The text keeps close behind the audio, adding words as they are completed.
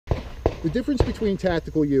The difference between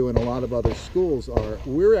Tactical U and a lot of other schools are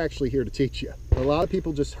we're actually here to teach you. A lot of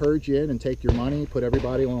people just herd you in and take your money, put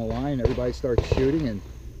everybody on a line, everybody starts shooting, and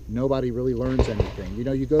nobody really learns anything. You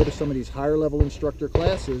know, you go to some of these higher level instructor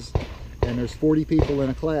classes and there's 40 people in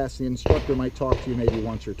a class, the instructor might talk to you maybe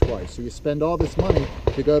once or twice. So you spend all this money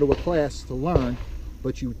to go to a class to learn,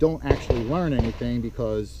 but you don't actually learn anything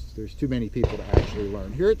because there's too many people to actually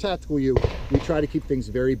learn. Here at Tactical U, we try to keep things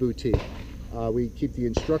very boutique. We keep the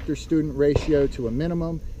instructor-student ratio to a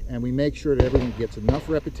minimum, and we make sure that everyone gets enough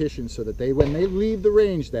repetition so that when they leave the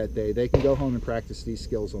range that day, they can go home and practice these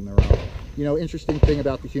skills on their own. You know, interesting thing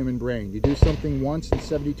about the human brain, you do something once in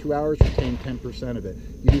 72 hours, retain 10% of it.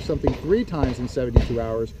 You do something 3 times in 72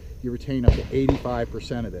 hours, you retain up to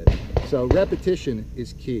 85% of it. So repetition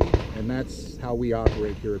is key, and that's how we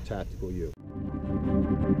operate here at Tactical U.